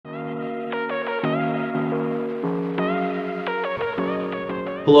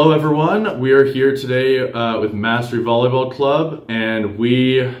Hello everyone, we are here today with Mastery Volleyball Club, and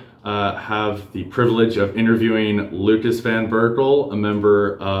we have the privilege of interviewing Lucas van Berkel, a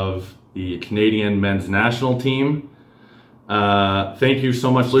member of the Canadian men's national team. Thank you so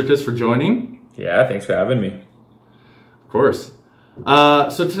much, Lucas, for joining. Yeah, thanks for having me. Of course.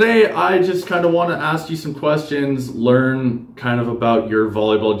 So today I just kind of want to ask you some questions, learn kind of about your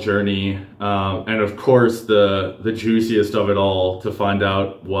volleyball journey, and of course the juiciest of it all, to find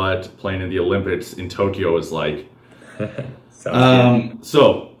out what playing in the Olympics in Tokyo is like.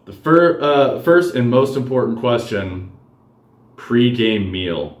 So the first and most important question, pre-game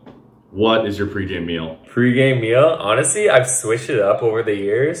meal. What is your pre-game meal? Pre-game meal? Honestly, I've switched it up over the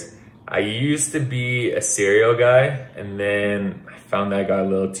years. I used to be a cereal guy, and then I found that I got a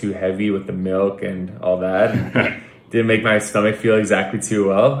little too heavy with the milk and all that. Didn't make my stomach feel exactly too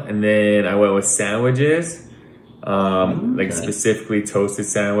well. And then I went with sandwiches, like specifically toasted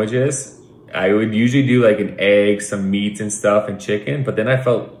sandwiches. I would usually do like an egg, some meat and stuff, and chicken. But then I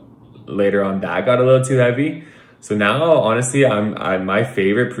felt later on that got a little too heavy. So now, honestly, my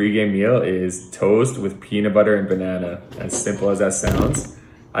favorite pregame meal is toast with peanut butter and banana. As simple as that sounds.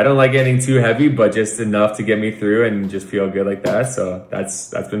 I don't like getting too heavy, but just enough to get me through and just feel good like that. So that's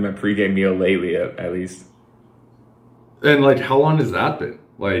been my pregame meal lately, at least. And like, how long has that been?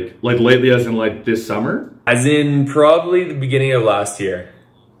 Like lately, as in like this summer? As in probably the beginning of last year.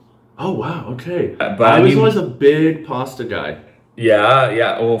 Oh wow, okay. But I was always a big pasta guy.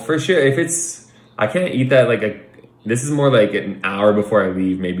 Yeah. Well, for sure. If it's, I can't eat that this is more like an hour before I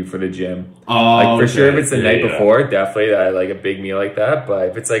leave, maybe for the gym. Oh, like for sure, if it's the night yeah. before, definitely I like a big meal like that. But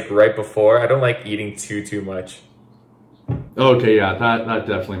if it's like right before, I don't like eating too much. Okay, yeah, that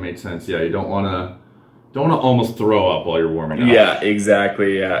definitely makes sense. Yeah, you don't want to almost throw up while you're warming up. Yeah,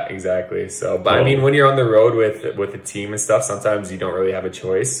 exactly. So, but I mean, when you're on the road with a team and stuff, sometimes you don't really have a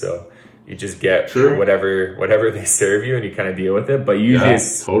choice. So you just get whatever they serve you, and you kind of deal with it. But usually,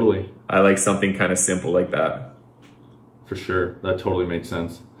 totally. I like something kind of simple like that. For sure, that totally makes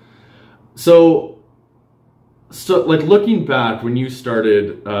sense. So like looking back when you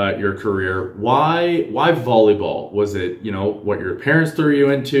started your career, why volleyball? Was it, what your parents threw you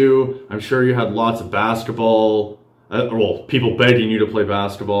into? I'm sure you had lots of basketball, people begging you to play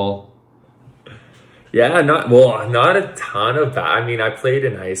basketball. Yeah, not a ton of that. I mean, I played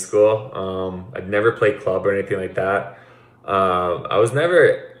in high school. I'd never played club or anything like that. I was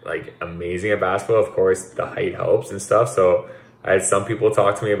never like amazing at basketball. Of course, the height helps and stuff. So I had some people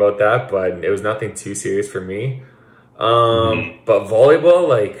talk to me about that, but it was nothing too serious for me. But volleyball,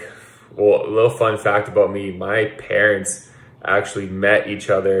 a little fun fact about me, my parents actually met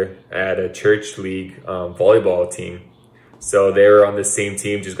each other at a church league volleyball team. So they were on the same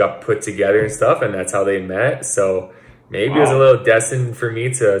team, just got put together and stuff, and that's how they met. So maybe it was a little destined for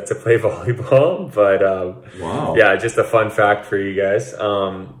me to play volleyball, but yeah, just a fun fact for you guys.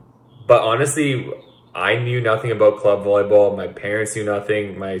 But honestly, I knew nothing about club volleyball. My parents knew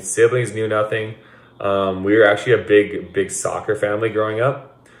nothing. My siblings knew nothing. We were actually a big soccer family growing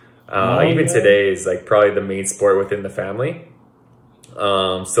up. Even today is like probably the main sport within the family.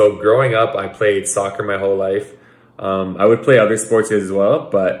 So growing up, I played soccer my whole life. I would play other sports as well,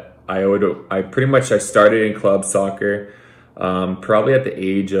 but I started in club soccer, probably at the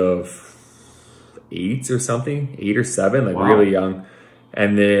age of 8 or something, 8 or 7, really young.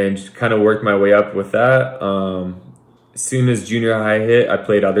 And then just kind of worked my way up with that. As soon as junior high hit, I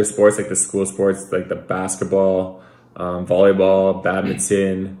played other sports, like the school sports, like the basketball, volleyball,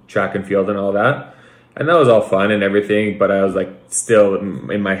 badminton, track and field and all that. And that was all fun and everything, but I was still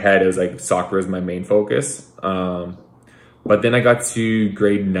in my head, it was like soccer was my main focus. But then I got to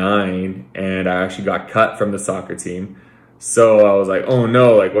grade 9 and I actually got cut from the soccer team. So I was like, oh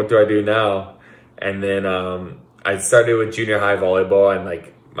no, what do I do now? And then I started with junior high volleyball,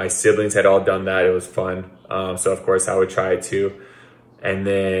 and my siblings had all done that. It was fun. So of course I would try it too. And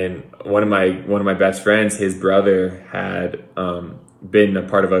then one of my best friends, his brother had been a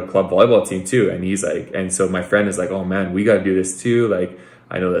part of a club volleyball team too. And so my friend is like, oh man, we got to do this too.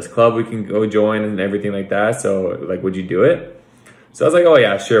 I know this club we can go join and everything like that. So would you do it? So I was like, oh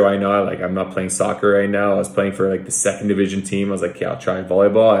yeah, sure, why not? I'm not playing soccer right now. I was playing for the second division team. I was like, yeah, I'll try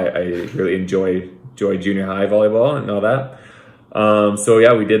volleyball. I really enjoy junior high volleyball and all that. So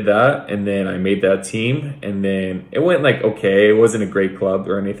yeah, we did that, and then I made that team, and then it went okay. It wasn't a great club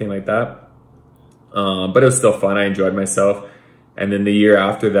or anything like that, but it was still fun. I enjoyed myself. And then the year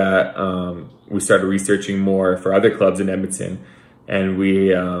after that, we started researching more for other clubs in Edmonton. And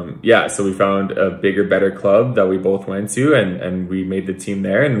so we found a bigger, better club that we both went to, and we made the team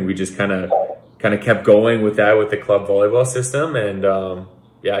there, and we just kind of kept going with that, with the club volleyball system. And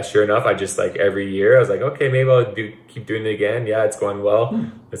yeah, sure enough, I just like every year I was like, okay, maybe I'll keep doing it again. Yeah, it's going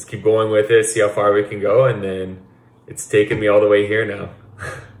well. Let's keep going with it, see how far we can go. And then it's taken me all the way here now.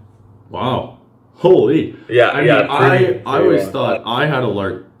 Wow. Holy. Yeah, I mean, I always thought I had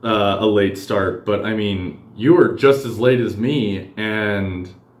a late start, but I mean, you were just as late as me, and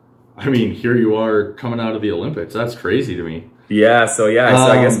I mean, here you are coming out of the Olympics. That's crazy to me. Yeah, so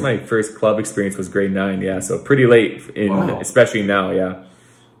I guess my first club experience was grade 9. Yeah, so pretty late, especially now. Yeah,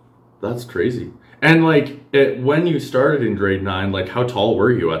 that's crazy. And like, when you started in grade 9, like, how tall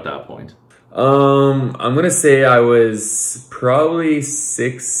were you at that point? I'm gonna say I was probably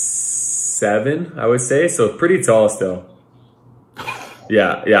 6'7", I would say, so pretty tall still.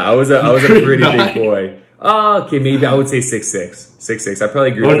 Yeah, I was a pretty big boy. Okay, maybe I would say 6'6". 6'6". I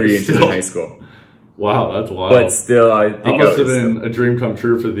probably grew 3 inches in high school. Wow, that's wild. But still, I think that must have been a dream come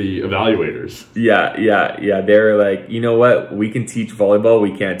true for the evaluators. Yeah. They were like, you know what? We can teach volleyball.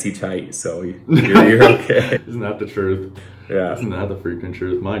 We can't teach height. So you're okay. Isn't that the truth? Yeah. Isn't that the freaking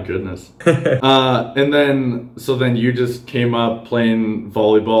truth? My goodness. And then you just came up playing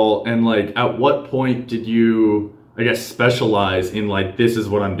volleyball. And like, at what point did you, I guess, specialize in like, this is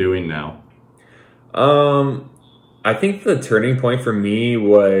what I'm doing now? I think the turning point for me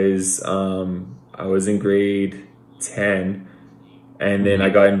was, I was in grade 10, and then I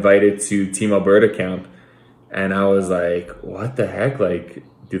got invited to Team Alberta camp, and I was like, what the heck? Like,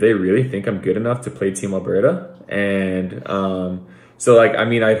 do they really think I'm good enough to play Team Alberta? And so like, I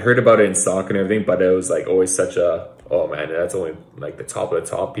mean, I'd heard about it in soccer and everything, but it was like always such a, oh man, that's only like the top of the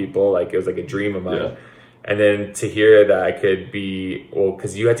top people. Like, it was like a dream of mine. Yeah. And then to hear that I could be, well,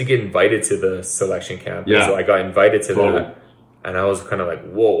 because you had to get invited to the selection camp. Yeah. So I got invited to that. And I was kind of like,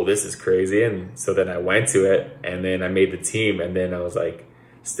 whoa, this is crazy. And so then I went to it, and then I made the team. And then I was like,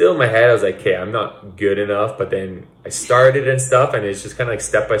 still in my head, I was like, okay, I'm not good enough. But then I started and stuff, and it's just kind of like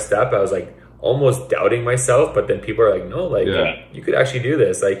step by step. I was like almost doubting myself. But then people are like, no, like, you could actually do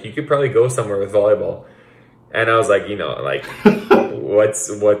this. Like, you could probably go somewhere with volleyball. And I was like, you know, like, what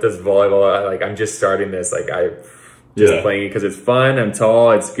does volleyball, like, I'm just starting this. Like, I just playing it because it's fun. I'm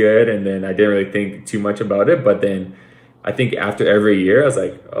tall. It's good. And then I didn't really think too much about it. But then I think after every year, I was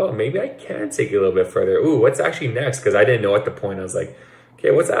like, oh, maybe I can take it a little bit further. Ooh, what's actually next? Because I didn't know at the point. I was like, okay,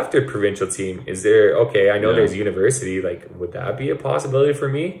 what's after provincial team? Is there, okay, I know there's university. Like, would that be a possibility for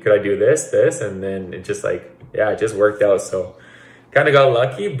me? Could I do this? And then it just like, it just worked out. So kind of got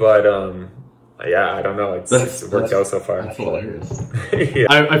lucky, but I don't know. It's worked out so far. That's hilarious.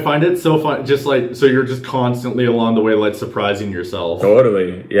 I find it so fun. Just like, so you're just constantly along the way, like surprising yourself.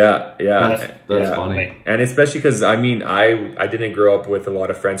 Totally. Yeah. That's funny. And especially because, I mean, I didn't grow up with a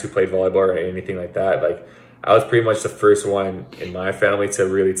lot of friends who played volleyball or anything like that. Like, I was pretty much the first one in my family to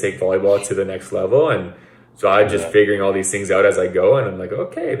really take volleyball to the next level. And so I'm just figuring all these things out as I go. And I'm like,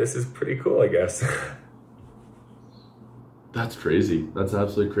 okay, this is pretty cool, I guess. That's crazy. That's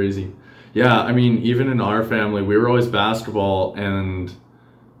absolutely crazy. Yeah, I mean, even in our family, we were always basketball, and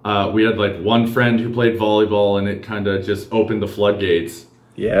we had like one friend who played volleyball, and it kind of just opened the floodgates.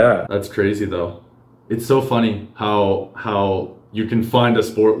 Yeah. That's crazy, though. It's so funny how you can find a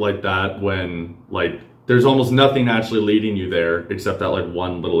sport like that when, like, there's almost nothing actually leading you there except that, like,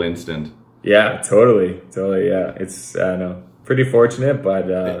 one little instant. Yeah, totally, yeah. It's, I don't know, pretty fortunate,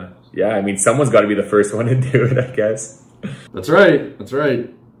 but I mean, someone's got to be the first one to do it, I guess. That's right.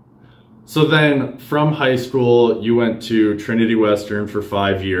 So then, from high school, you went to Trinity Western for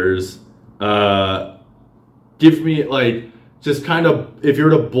 5 years. Give me, like, just kind of, if you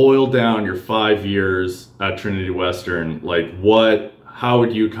were to boil down your 5 years at Trinity Western, like, how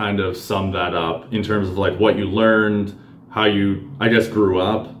would you kind of sum that up in terms of, like, what you learned, how you, I guess, grew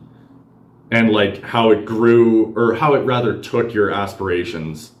up, and, like, how it grew, or how it rather took your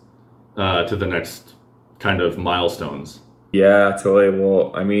aspirations to the next kind of milestones? Yeah, totally.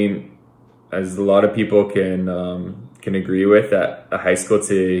 Well, I mean, as a lot of people can agree with, that a high school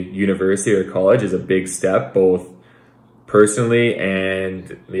to university or college is a big step, both personally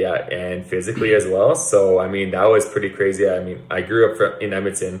and physically as well. So I mean, that was pretty crazy. I mean, I grew up in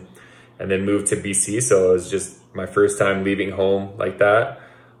Edmonton and then moved to BC, so it was just my first time leaving home like that.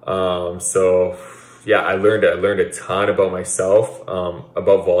 So yeah, I learned a ton about myself,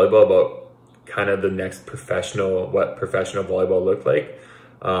 about volleyball, about kind of the next what professional volleyball looked like.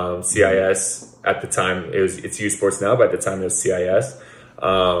 CIS at the time, it's U Sports now, but at the time it was CIS.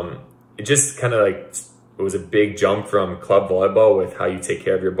 It just kind of like, it was a big jump from club volleyball with how you take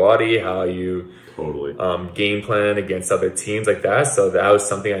care of your body, how you game plan against other teams like that. So that was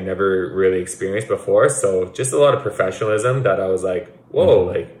something I never really experienced before. So just a lot of professionalism that I was like, whoa,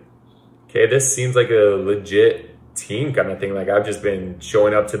 like, okay, this seems like a legit team kind of thing. Like I've just been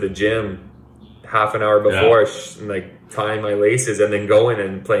showing up to the gym half an hour before, like tying my laces and then going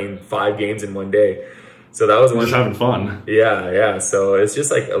and playing 5 games in one day. So that was just having fun. Yeah. So it's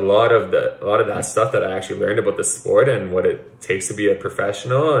just like a lot of that stuff that I actually learned about the sport and what it takes to be a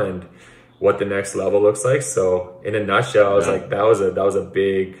professional and what the next level looks like. So in a nutshell, I was like, that was a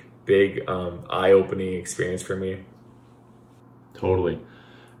big eye-opening experience for me. Totally.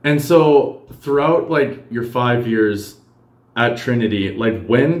 And so throughout like your 5 years at Trinity, like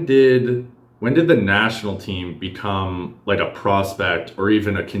when did the national team become like a prospect or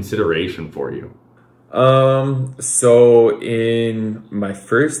even a consideration for you? So at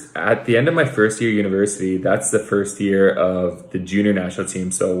the end of my first year of university, that's the first year of the junior national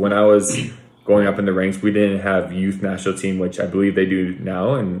team. So when I was going up in the ranks, we didn't have youth national team, which I believe they do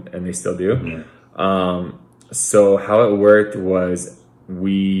now, and they still do. So how it worked was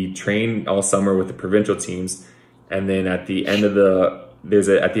we trained all summer with the provincial teams, and then at the end of the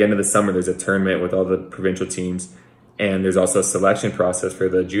summer, there's a tournament with all the provincial teams. And there's also a selection process for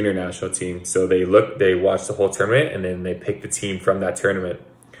the junior national team. So they watch the whole tournament and then they pick the team from that tournament.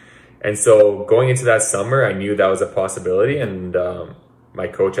 And so going into that summer, I knew that was a possibility. And my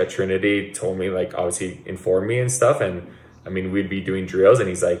coach at Trinity told me, like, obviously informed me and stuff. And I mean, we'd be doing drills and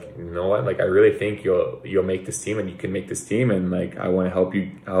he's like, you know what? Like, I really think you'll make this team and you can make this team. And like, I want to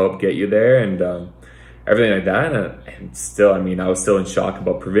help get you there. And everything like that. And still, I mean, I was still in shock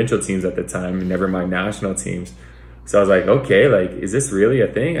about provincial teams at the time, never mind national teams. So I was like, okay, like, is this really a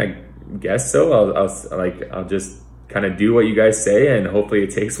thing? I guess so. I'll just kind of do what you guys say and hopefully it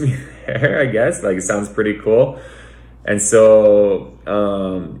takes me there, I guess. Like, it sounds pretty cool. And so,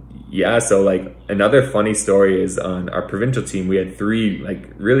 so like another funny story is on our provincial team, we had 3 like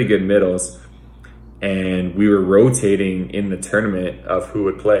really good middles and we were rotating in the tournament of who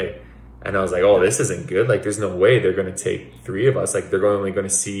would play. And I was like, oh, this isn't good. Like, there's no way they're going to take 3 of us. Like, they're only going to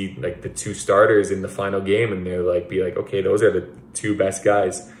see, like, the 2 starters in the final game. And they're, like, be like, okay, those are the 2 best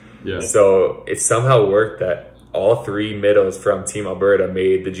guys. Yeah. So it somehow worked that all 3 middles from Team Alberta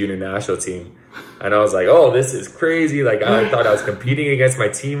made the junior national team. And I was like, oh, this is crazy. Like, I thought I was competing against my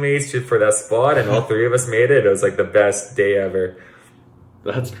teammates just for that spot. And all 3 of us made it. It was, like, the best day ever.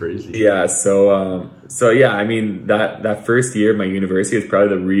 That's crazy. Yeah. So yeah, I mean, that first year of my university is probably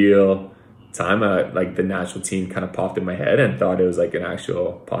the real time like the national team kind of popped in my head and thought it was like an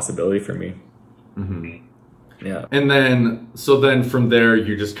actual possibility for me. Yeah. And then from there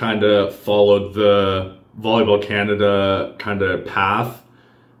you just kind of followed the Volleyball Canada kind of path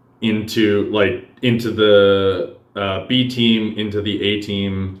into the B team, into the A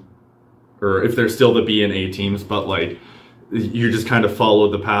team, or if there's still the B and A teams, but like you just kind of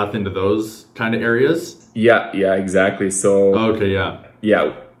followed the path into those kind of areas. Yeah, exactly. So okay, yeah.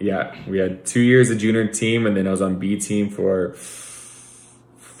 We had 2 years of junior team, and then I was on B team for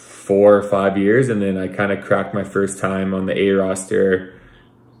 4 or 5 years, and then I kind of cracked my first time on the A roster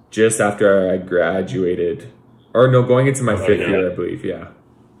just after I graduated, or no, going into my 5th year, I believe. Yeah.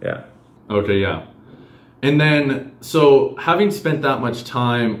 Okay, yeah. And then, so having spent that much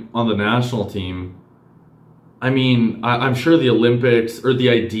time on the national team, I mean, I'm sure the Olympics, or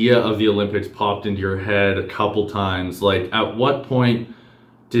the idea of the Olympics, popped into your head a couple times. Like, at what point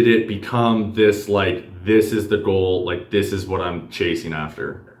did it become this, like, this is the goal, like, this is what I'm chasing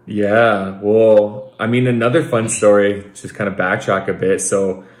after? Yeah, well, I mean, another fun story, just kind of backtrack a bit.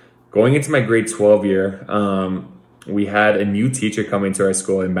 So going into my grade 12 year, we had a new teacher come into our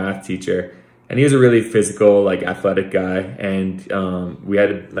school, a math teacher, and he was a really physical, like, athletic guy. And we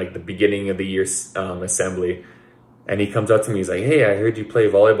had, like, the beginning of the year assembly, and he comes up to me, he's like, hey, I heard you play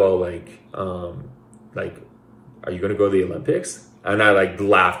volleyball, like, are you going to go to the Olympics? And I like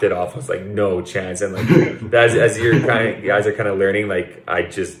laughed it off. I was like, no chance. And like, as guys are kind of learning, like, I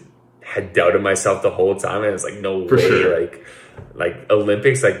just had doubted myself the whole time. And it's like, no way. Sure. Like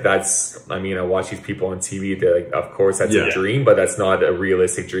Olympics, like that's, I mean, I watch these people on TV. They're like, of course that's a dream, but that's not a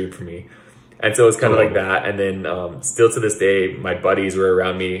realistic dream for me. And so it's kind of like that. And then still to this day, my buddies were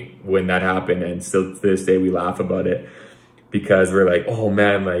around me when that happened. And still to this day, we laugh about it because we're like, oh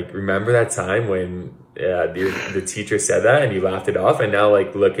man, like, remember that time when the teacher said that and you laughed it off, and now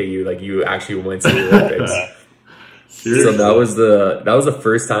like look at you, like you actually went to the Olympics. So that was the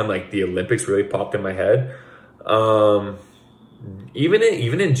first time like the Olympics really popped in my head. Even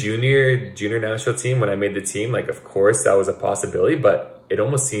in junior national team, when I made the team, like of course that was a possibility, but it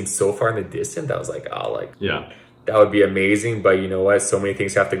almost seemed so far in the distance. I was like, oh, like that would be amazing, but you know what? So many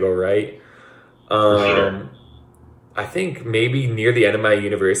things have to go right. Sure. I think maybe near the end of my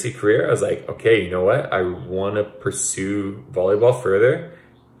university career, I was like, okay, you know what? I want to pursue volleyball further.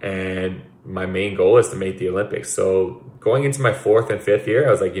 And my main goal is to make the Olympics. So going into my 4th and 5th year,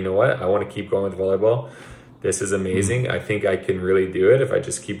 I was like, you know what? I want to keep going with volleyball. This is amazing. I think I can really do it if I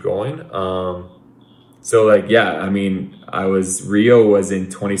just keep going. So like, yeah, I mean, Rio was in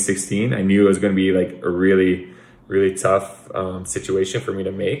 2016. I knew it was going to be like a really, really tough situation for me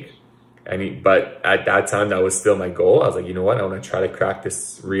to make. But at that time, that was still my goal. I was like, you know what? I want to try to crack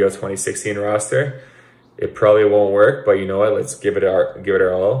this Rio 2016 roster. It probably won't work, but you know what? Let's give it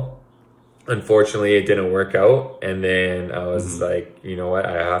our all. Unfortunately, it didn't work out. And then I was like, you know what?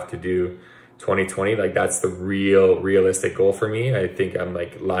 I have to do 2020. Like, that's the realistic goal for me. I think I'm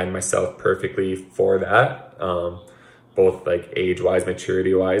like lining myself perfectly for that, both like age-wise,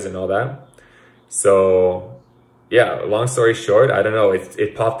 maturity-wise, and all that. So yeah, long story short, I don't know.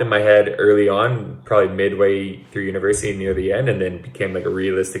 It popped in my head early on, probably midway through university, near the end, and then became like a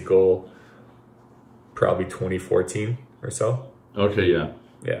realistic goal, probably 2014 or so. Okay, yeah.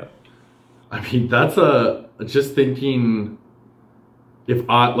 Yeah. I mean, that's just thinking, if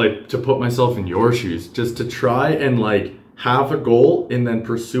I, like, to put myself in your shoes, just to try and like have a goal and then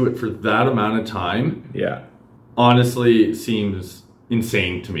pursue it for that amount of time. Yeah. Honestly seems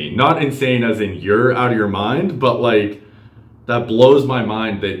insane to me. Not insane as in you're out of your mind, but like that blows my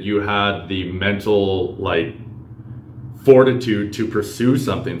mind that you had the mental like fortitude to pursue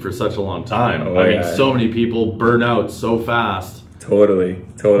something for such a long time. I mean, so many people burn out so fast. Totally.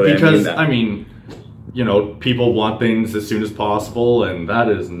 Because I mean, you know, people want things as soon as possible, and that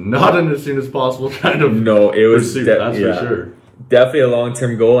is not an as soon as possible kind of pursuit, that's for sure. Definitely a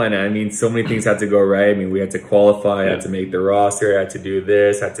long-term goal, and I mean, so many things had to go right. I mean, we had to qualify, had to make the roster, had to do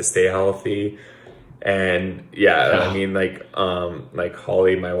this, had to stay healthy, and I mean, like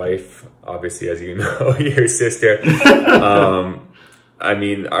Holly, my wife, obviously, as you know, your sister. I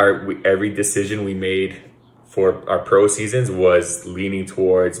mean, every decision we made for our pro seasons was leaning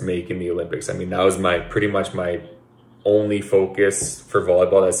towards making the Olympics. I mean, that was pretty much my only focus for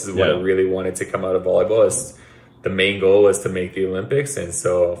volleyball. This is what I really wanted to come out of volleyball. The main goal was to make the Olympics, and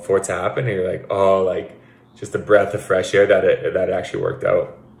so for it to happen, you're like, oh, like just a breath of fresh air that it actually worked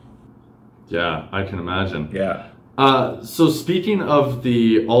out. Yeah, I can imagine. Yeah. So speaking of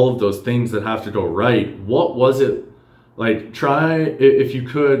all of those things that have to go right, what was it like? Try, if you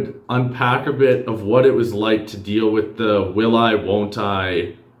could, unpack a bit of what it was like to deal with the will I, won't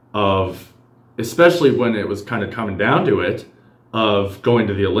I of, especially when it was kind of coming down to it, of going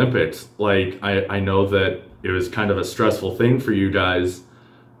to the Olympics. Like, I know that it was kind of a stressful thing for you guys,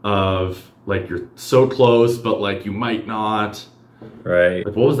 of like, you're so close, but like you might not. Right.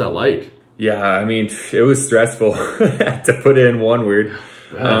 Like, what was that like? Yeah, I mean, it was stressful, to put it in one word.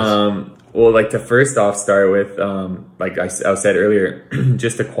 Yes. Well, like, to first off start with, like I said earlier,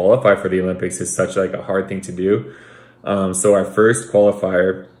 just to qualify for the Olympics is such like a hard thing to do. So our first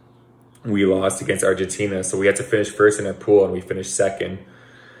qualifier, we lost against Argentina. So we had to finish first in our pool, and we finished second.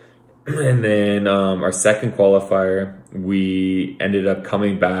 And then our second qualifier, we ended up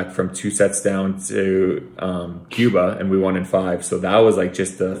coming back from 2 sets down to Cuba, and we won in 5. So that was like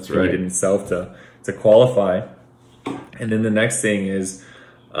just the feat in itself to qualify. And then the next thing is,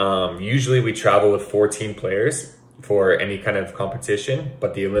 usually we travel with 14 players for any kind of competition,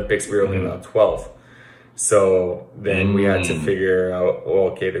 but the Olympics we were only allowed 12. So then we had to figure out, well,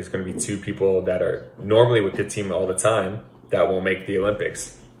 okay, there's going to be 2 people that are normally with the team all the time that won't make the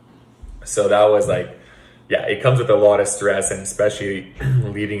Olympics. So that was like, yeah, it comes with a lot of stress, and especially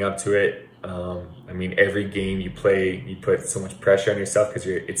leading up to it. I mean, every game you play, you put so much pressure on yourself, because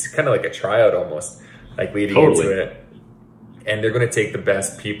it's kind of like a tryout almost, like leading into it. And they're going to take the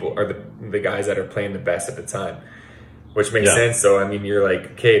best people, or the guys that are playing the best at the time, which makes sense. So, I mean, you're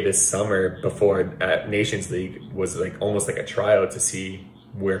like, okay, this summer before at Nations League was like almost like a tryout to see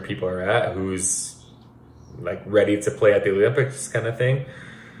where people are at, who's like ready to play at the Olympics kind of thing.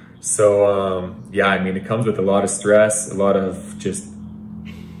 So, yeah, I mean, it comes with a lot of stress, a lot of just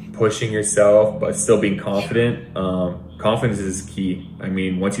pushing yourself, but still being confident. Confidence is key. I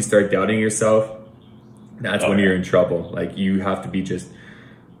mean, once you start doubting yourself, that's when you're in trouble. Like, you have to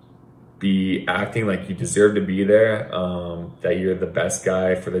be acting like you deserve to be there, that you're the best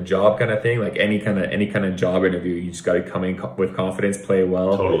guy for the job kind of thing. Like any kind of job interview, you just got to come in with confidence, play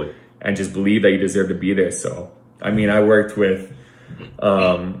well, and just believe that you deserve to be there. So, I mean, I worked with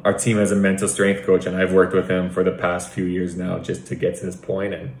our team has a mental strength coach, and I've worked with him for the past few years now just to get to this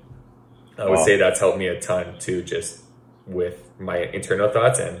point. And I would say that's helped me a ton too, just with my internal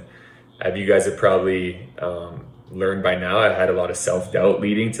thoughts. And you guys have probably learned by now, I had a lot of self-doubt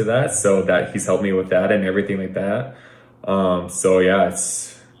leading to that. So that he's helped me with that and everything like that. So yeah,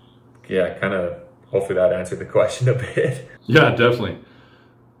 kind of, hopefully that answered the question a bit. Yeah, definitely.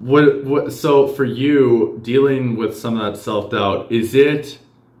 So for you, dealing with some of that self-doubt, is it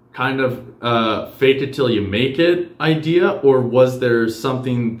kind of fake it till you make it idea, or was there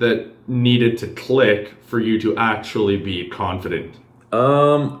something that needed to click for you to actually be confident?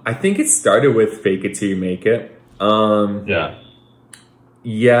 I think it started with fake it till you make it. Yeah.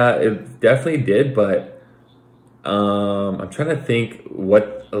 Yeah, it definitely did, but I'm trying to think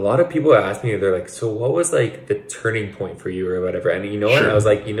what a lot of people ask me, they're like, so what was like the turning point for you or whatever? And you know what? Sure. I was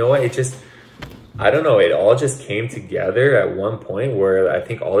like, you know what? It just, I don't know, it all just came together at one point where I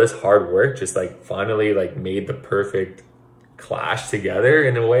think all this hard work just like finally like made the perfect clash together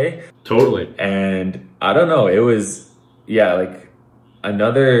in a way. Totally. And I don't know, it was, yeah, like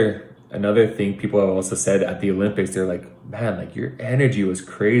another thing people have also said at the Olympics, they're like, man, like your energy was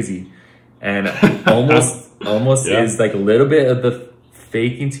crazy. And almost Yeah. is like a little bit of the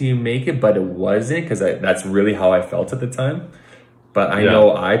faking till you make it, but it wasn't, because that's really how I felt at the time. But I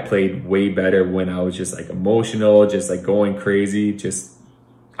know I played way better when I was just like emotional, just like going crazy, just,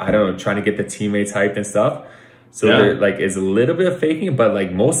 I don't know, trying to get the teammates hyped and stuff. So there like is a little bit of faking, but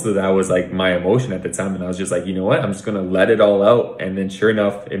like most of that was like my emotion at the time. And I was just like, you know what, I'm just going to let it all out. And then sure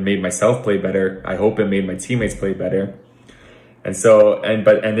enough, it made myself play better. I hope it made my teammates play better. And so, and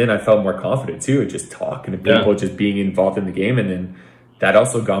then I felt more confident too, just talking to people, just being involved in the game. And then that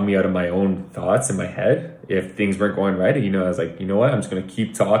also got me out of my own thoughts in my head. If things weren't going right, you know, I was like, you know what, I'm just going to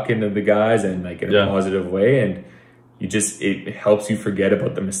keep talking to the guys and like in a positive way. And you just, it helps you forget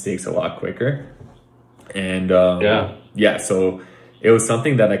about the mistakes a lot quicker. And so it was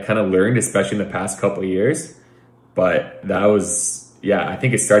something that I kind of learned, especially in the past couple of years. But that was, I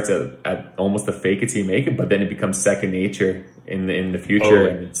think it starts at almost the fake it till you make it, but then it becomes second nature in the future.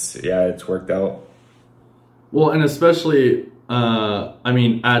 And it's worked out. Well, and especially, I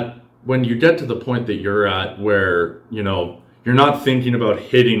mean, when you get to the point that you're at where, you know, you're not thinking about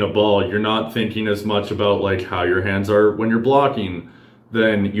hitting a ball, you're not thinking as much about like how your hands are when you're blocking,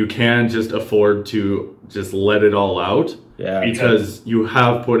 then you can just afford to just let it all out. Because you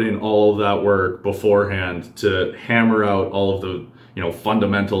have put in all of that work beforehand to hammer out all of the, you know,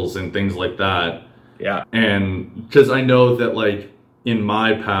 fundamentals and things like that. And because I know that like in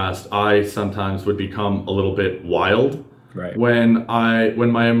my past, I sometimes would become a little bit wild when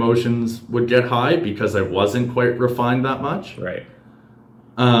my emotions would get high because I wasn't quite refined that much. But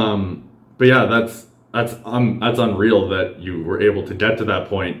yeah, that's unreal that you were able to get to that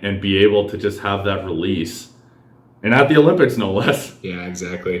point and be able to just have that release, and at the Olympics, no less. Yeah,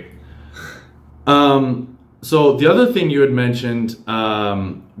 exactly. So the other thing you had mentioned,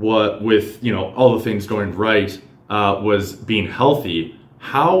 what with, you know, all the things going right, was being healthy.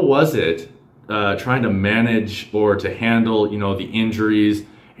 How was it trying to manage or to handle, you know, the injuries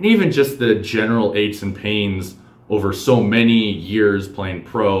and even just the general aches and pains over so many years playing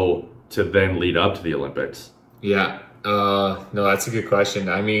pro to then lead up to the Olympics? No, that's a good question.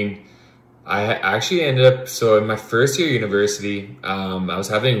 I mean, I actually ended up, so in my first year of university, I was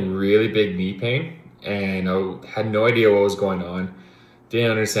having really big knee pain and I had no idea what was going on.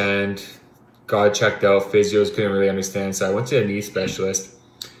 Didn't understand, got checked out, physios couldn't really understand. So I went to a knee specialist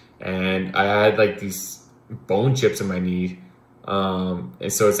and I had like these bone chips in my knee.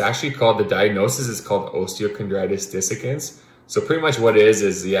 And so it's actually called, the diagnosis is called osteochondritis dissecans. So pretty much what it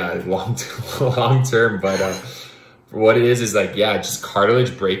is long term, but what it is like, just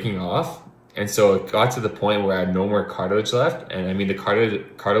cartilage breaking off. And so it got to the point where I had no more cartilage left. And I mean, the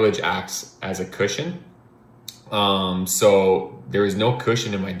cartilage acts as a cushion. So there was no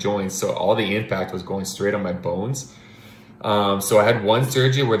cushion in my joints. So all the impact was going straight on my bones. So I had one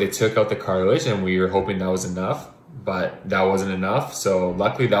surgery where they took out the cartilage and we were hoping that was enough, but that wasn't enough. So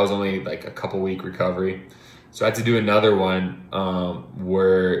luckily that was only like a couple week recovery. So I had to do another one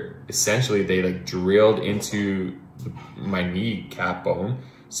where essentially they like drilled into my kneecap bone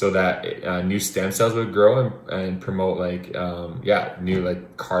so that new stem cells would grow and promote like, new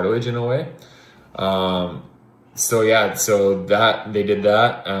like cartilage in a way. So that they did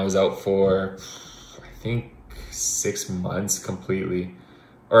that and I was out for, I think 6 months completely.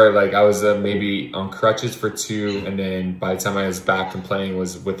 Or like I was maybe on crutches for 2 and then by the time I was back and playing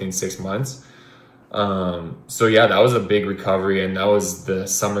was within 6 months. So that was a big recovery and that was the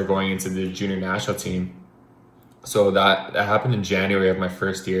summer going into the junior national team. So that happened in January of my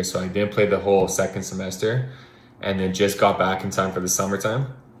first year. So I didn't play the whole second semester and then just got back in time for the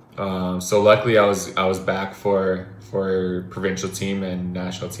summertime. So luckily I was back for provincial team and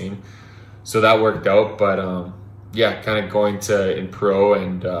national team. So that worked out, but kind of going to in pro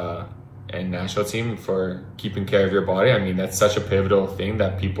and national team for keeping care of your body. I mean, that's such a pivotal thing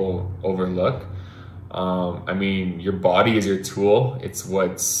that people overlook. I mean, your body is your tool. It's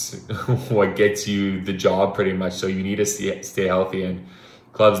what's what gets you the job pretty much. So you need to stay healthy, and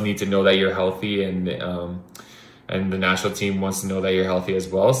clubs need to know that you're healthy, and the national team wants to know that you're healthy as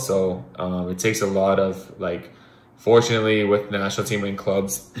well. So it takes a lot of, like, fortunately with the national team and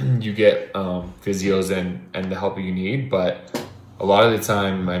clubs, you get physios and the help you need, but a lot of the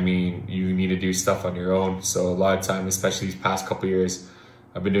time, I mean, you need to do stuff on your own. So a lot of time, especially these past couple of years,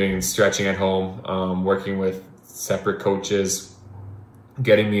 I've been doing stretching at home, working with separate coaches,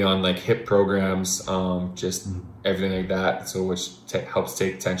 getting me on like hip programs, just everything like that. So which helps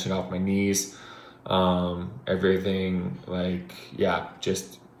take tension off my knees, everything, like, yeah,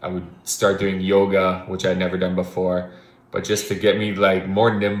 just I would start doing yoga, which I'd never done before, but just to get me like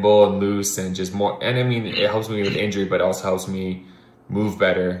more nimble and loose and just more, and I mean, it helps me with injury, but also helps me move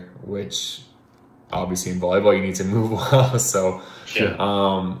better, which obviously in volleyball you need to move well. So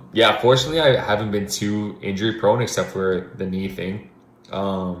yeah, fortunately I haven't been too injury prone except for the knee thing.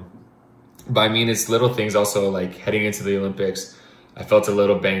 But I mean, it's little things also, like heading into the Olympics, I felt a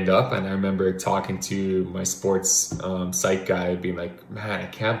little banged up, and I remember talking to my sports psych guy being like, man, I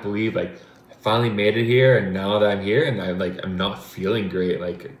can't believe like I finally made it here, and now that I'm here and I'm not feeling great,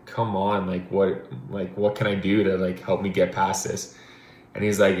 like come on, like what can I do to like help me get past this? And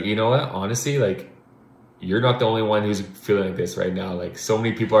he's like, you know what, honestly, like you're not the only one who's feeling like this right now. Like so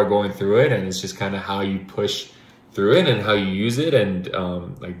many people are going through it, and it's just kind of how you push through it and how you use it, and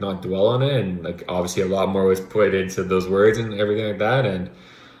like not dwell on it. And like obviously a lot more was put into those words and everything like that. And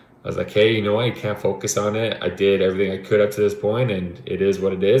I was like, hey, you know what, you can't focus on it. I did everything I could up to this point, and it is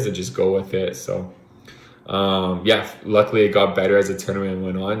what it is, and just go with it. So yeah, luckily it got better as the tournament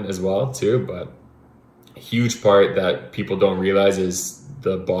went on as well too. But a huge part that people don't realize is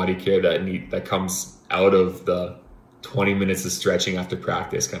the body care that comes out of the 20 minutes of stretching after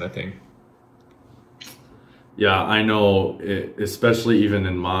practice kind of thing. Yeah, I know, especially even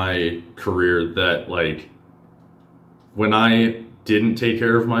in my career, that like when I didn't take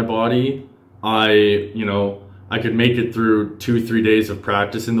care of my body, I could make it through 2-3 days of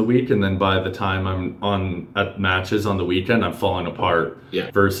practice in the week, and then by the time I'm at matches on the weekend, I'm falling apart.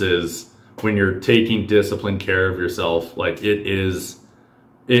 Yeah. Versus when you're taking disciplined care of yourself, like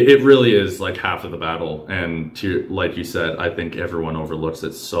it really is like half of the battle. And like you said, I think everyone overlooks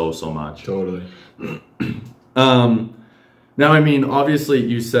it so much. Totally. Now, I mean, obviously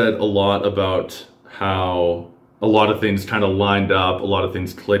you said a lot about how a lot of things kind of lined up, a lot of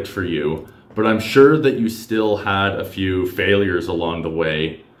things clicked for you, but I'm sure that you still had a few failures along the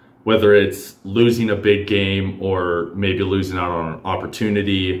way, whether it's losing a big game or maybe losing out on an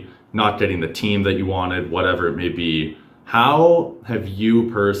opportunity, not getting the team that you wanted, whatever it may be. How have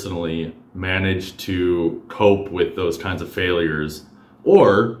you personally managed to cope with those kinds of failures,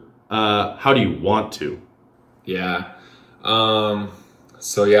 or how do you want to? Yeah.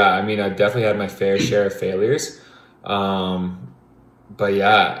 So yeah, I mean, I've definitely had my fair share of failures. But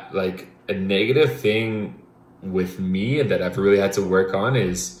yeah, like a negative thing with me that I've really had to work on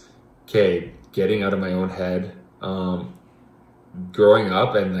is, getting out of my own head. Growing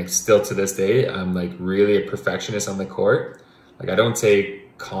up, and like still to this day, I'm like really a perfectionist on the court. Like I don't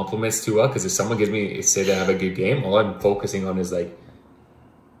take compliments too well, because if someone say they have a good game, all I'm focusing on is like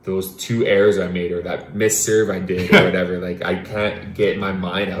those 2 errors I made or that missed serve I did or whatever. Like I can't get my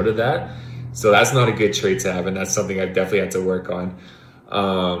mind out of that. So that's not a good trait to have, and that's something I've definitely had to work on.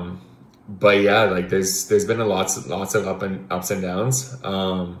 But yeah, like there's been lots of ups and downs.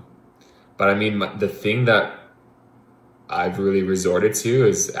 But I mean, the thing that I've really resorted to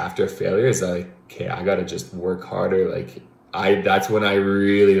is after a failure is like, okay, I gotta just work harder. Like that's when I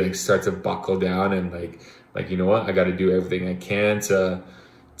really like start to buckle down and like, you know what, I gotta do everything I can to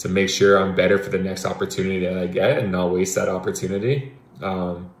make sure I'm better for the next opportunity that I get and not waste that opportunity.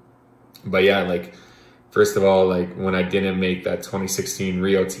 But yeah, like first of all, like when I didn't make that 2016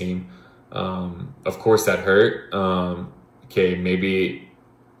 Rio team, of course that hurt. Maybe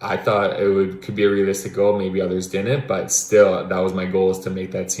I thought could be a realistic goal. Maybe others didn't, but still, that was my goal, is to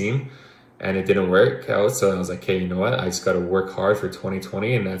make that team, and it didn't work out. So I was like, hey, you know what? I just got to work hard for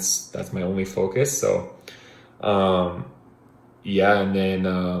 2020, and that's my only focus. So, yeah, and then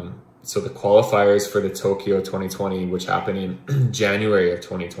so the qualifiers for the Tokyo 2020, which happened in January of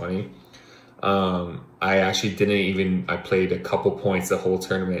 2020, I actually I played a couple points the whole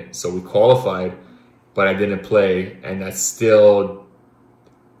tournament. So we qualified, but I didn't play, and that's still.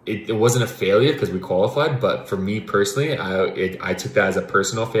 It wasn't a failure because we qualified, but for me personally, I took that as a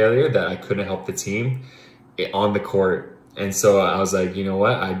personal failure that I couldn't help the team on the court. And so I was like, you know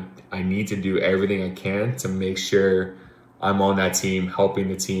what? I need to do everything I can to make sure I'm on that team, helping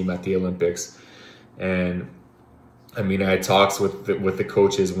the team at the Olympics. And I mean, I had talks with the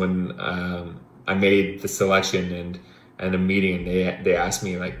coaches when I made the selection and a meeting, and they asked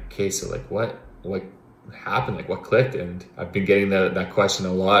me like, okay, so like what happened, like what clicked? And I've been getting that question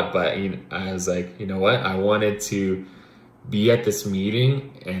a lot, but I was like, you know what, I wanted to be at this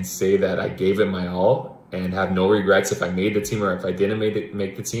meeting and say that I gave it my all and have no regrets if I made the team or if I didn't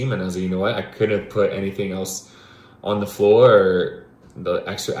make the team. And I was like, you know what, I couldn't put anything else on the floor or the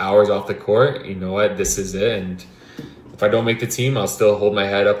extra hours off the court. You know what, this is it. And if I don't make the team, I'll still hold my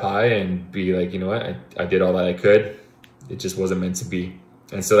head up high and be like, you know what, I did all that I could. It just wasn't meant to be.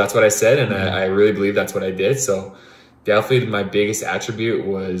 And so that's what I said, and I really believe that's what I did. So definitely my biggest attribute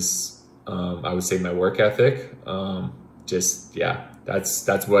was, I would say, my work ethic.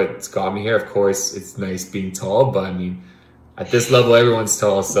 That's what's got me here. Of course, it's nice being tall, but I mean, at this level, everyone's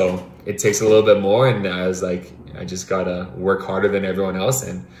tall, so it takes a little bit more. And I was like, I just gotta work harder than everyone else,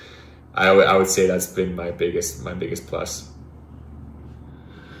 and I would say that's been my biggest plus.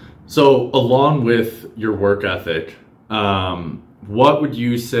 So along with your work ethic, what would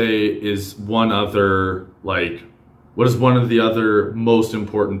you say is one of the other most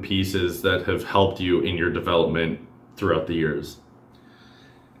important pieces that have helped you in your development throughout the years?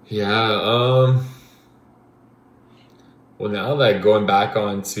 Yeah, well, now like going back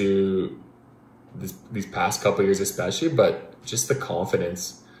onto these past couple of years especially, but just the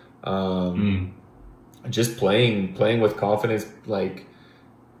confidence, just playing with confidence, like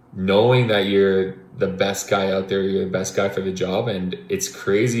knowing that you're the best guy out there, you're the best guy for the job. And it's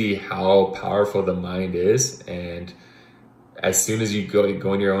crazy how powerful the mind is. And as soon as you go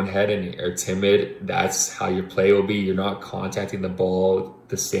in your own head and are timid, that's how your play will be. You're not contacting the ball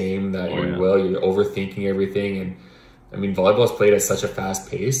the same that you will. You're overthinking everything. And I mean, volleyball is played at such a fast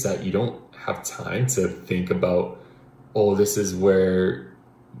pace that you don't have time to think about, oh, this is where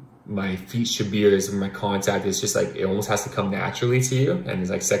my feet should be, or this is where my contact. It's just like, it almost has to come naturally to you, and it's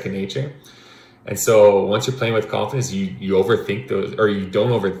like second nature. And so once you're playing with confidence, you overthink those, or you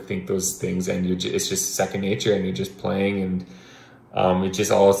don't overthink those things, and it's just second nature, and you're just playing, and it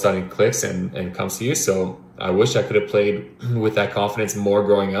just all of a sudden clicks and comes to you. So I wish I could have played with that confidence more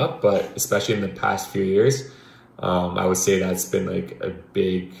growing up, but especially in the past few years, I would say that's been like a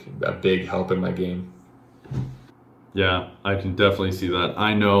big help in my game. Yeah, I can definitely see that.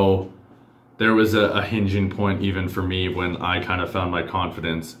 I know there was a hinging point even for me when I kind of found my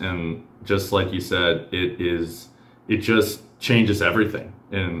confidence, and just like you said, it just changes everything.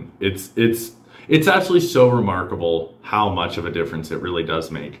 And it's actually so remarkable how much of a difference it really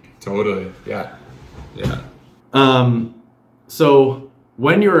does make. Totally. Yeah. So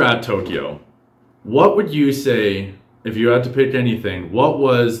when you were at Tokyo, what would you say, if you had to pick anything, what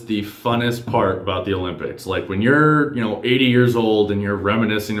was the funnest part about the Olympics? Like when you're, 80 years old and you're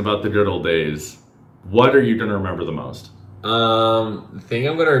reminiscing about the good old days, what are you going to remember the most? The thing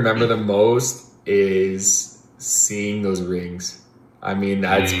I'm going to remember the most is seeing those rings. I mean,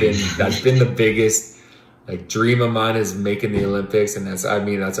 that's been the biggest like dream of mine, is making the Olympics. And that's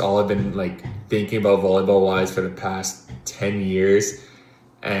all I've been like thinking about volleyball wise for the past 10 years.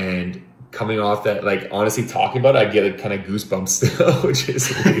 And coming off that, like honestly talking about it, I get like kind of goosebumps still, which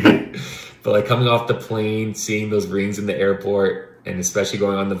is weird. But like coming off the plane, seeing those rings in the airport, and especially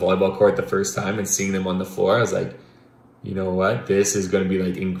going on the volleyball court the first time and seeing them on the floor, I was like, you know what, this is going to be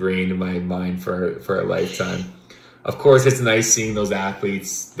like ingrained in my mind for a lifetime. Of course, it's nice seeing those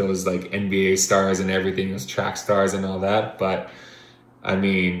athletes, those like NBA stars and everything, those track stars and all that. But I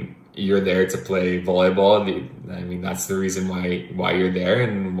mean, you're there to play volleyball. I mean, that's the reason why you're there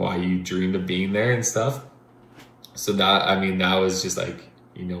and why you dreamed of being there and stuff. So that was just like,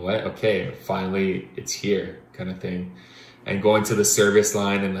 you know what? Okay, finally it's here kind of thing. And going to the service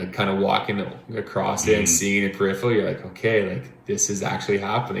line and like kind of walking across it and seeing it peripheral, you're like, okay, like this is actually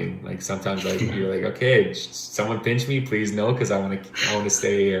happening. Like sometimes like you're like, okay, someone pinch me, please no, because I want to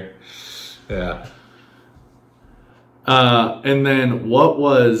stay here. Yeah. And then what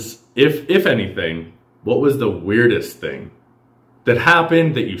was, if anything, what was the weirdest thing that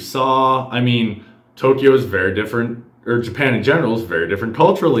happened that you saw? I mean, Tokyo is very different, or Japan in general is very different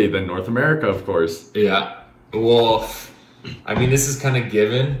culturally than North America, of course. Yeah. Well, I mean, this is kind of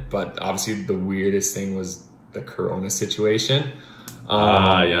given, but obviously the weirdest thing was the Corona situation.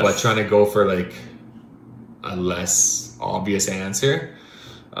 Yes. But trying to go for like a less obvious answer.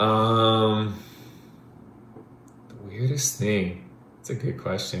 The weirdest thing. It's a good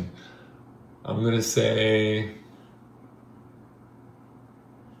question. I'm going to say,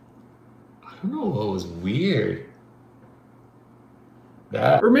 I don't know what was weird.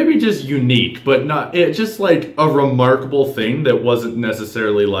 Yeah. or maybe just unique, but not it just like a remarkable thing that wasn't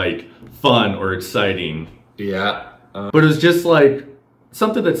necessarily like fun or exciting. Yeah. But it was just like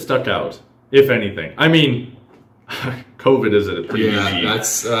something that stuck out, if anything. I mean, COVID is a pretty easy.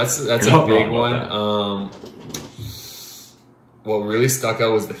 That's a big one. What really stuck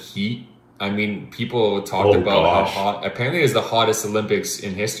out was the heat. I mean, people talked about how hot. Apparently, it's the hottest Olympics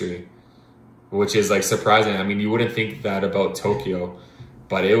in history, which is like surprising. I mean, you wouldn't think that about Tokyo,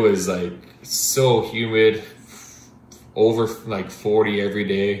 but it was like so humid, over like 40 every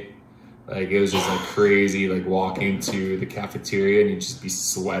day. Like it was just like crazy, like walking to the cafeteria and you'd just be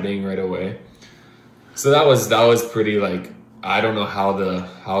sweating right away. So that was pretty like, I don't know how the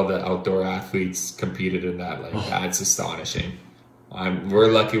outdoor athletes competed in that. Like that's astonishing. We're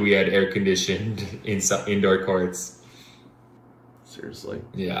lucky we had air conditioned indoor courts. Seriously.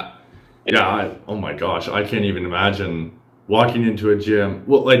 Yeah. Yeah. Oh my gosh, I can't even imagine walking into a gym.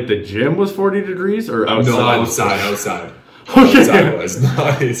 Well, like the gym was 40 degrees or outside? No, outside. Okay. Outside was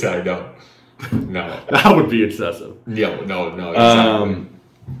not inside. No. That would be excessive. Yeah. No. Exactly.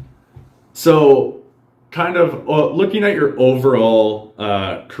 So, kind of looking at your overall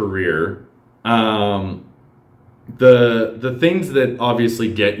career, the things that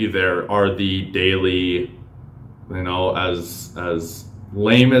obviously get you there are the daily, you know, as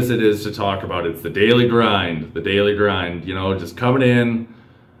lame as it is to talk about, it's the daily grind, you know, just coming in,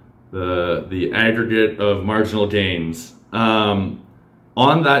 the aggregate of marginal gains.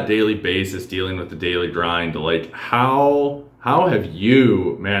 On that daily basis, dealing with the daily grind, like how have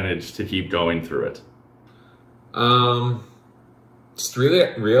you managed to keep going through it? Just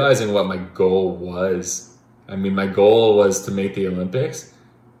really realizing what my goal was. I mean, my goal was to make the Olympics.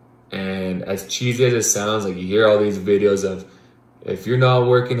 And as cheesy as it sounds, like you hear all these videos of, if you're not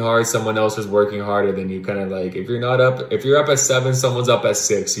working hard, someone else is working harder than you. Kind of like, if you're up at 7, someone's up at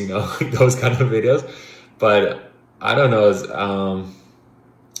 6, you know, those kind of videos. But I don't know.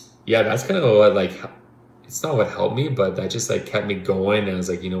 Yeah, that's kind of what, like, it's not what helped me, but that just like kept me going. And I was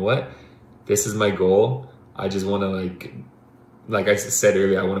like, you know what? This is my goal. I just want to like I said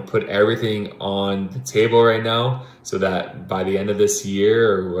earlier, I want to put everything on the table right now so that by the end of this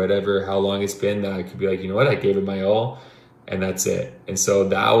year or whatever, how long it's been, that I could be like, you know what? I gave it my all and that's it. And so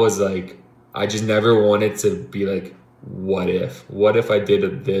that was like, I just never wanted to be like, what if I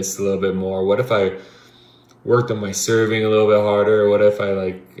did this a little bit more? What if I worked on my serving a little bit harder? What if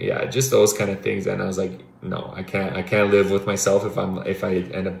I just those kind of things. And I was like, no, I can't live with myself if I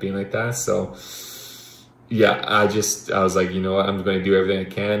end up being like that. So yeah, I was like, you know what, I'm going to do everything I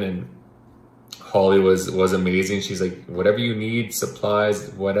can. And Holly was amazing. She's like, whatever you need,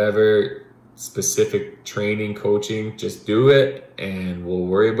 supplies, whatever, specific training, coaching, just do it and we'll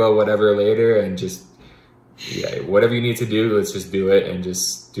worry about whatever later. And just, yeah, whatever you need to do, let's just do it and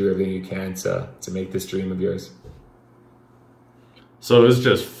just do everything you can to make this dream of yours. So it was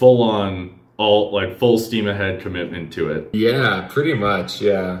just full steam ahead commitment to it. Yeah, pretty much.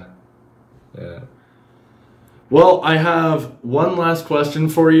 Yeah. Well, I have one last question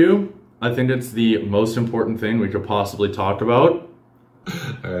for you. I think it's the most important thing we could possibly talk about.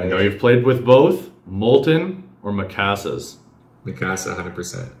 All right. I know you've played with both, Molten or Macassas. Macassa,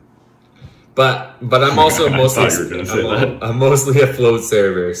 100%. But I'm also I'm mostly a float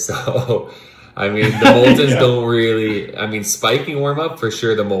server, so I mean the Moltens don't really. I mean, spiking warm up for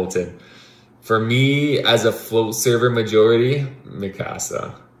sure. The Molten, for me as a float server majority,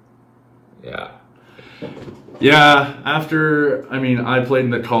 Macassa. Yeah. Yeah, I played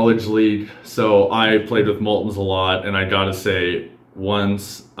in the college league, so I played with Moltens a lot, and I gotta say,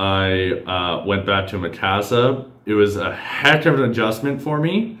 once I went back to Macassa, it was a heck of an adjustment for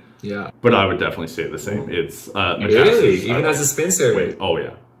me. Yeah. But I would definitely say the same. It's really? Even as a spin server? Wait, oh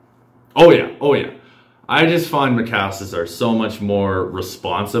yeah. I just find Macassas are so much more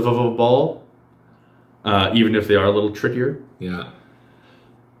responsive of a ball, even if they are a little trickier. Yeah.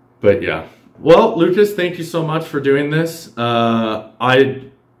 But yeah. Well, Lucas, thank you so much for doing this. I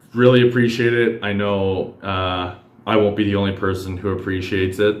really appreciate it. I know I won't be the only person who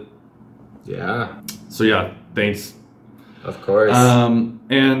appreciates it. Yeah. So yeah, thanks. Of course.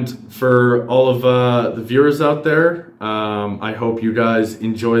 And for all of the viewers out there, I hope you guys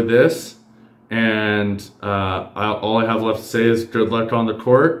enjoy this. And all I have left to say is good luck on the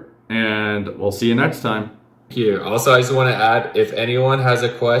court, and we'll see you next time. Thank you. Also, I just want to add, if anyone has a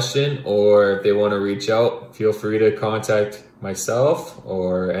question or if they want to reach out, feel free to contact myself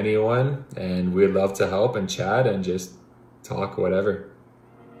or anyone, and we'd love to help and chat and just talk whatever.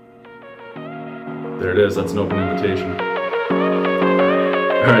 There it is. That's an open invitation. All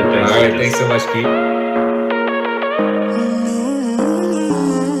right, thanks. All right, thanks so much, Keith.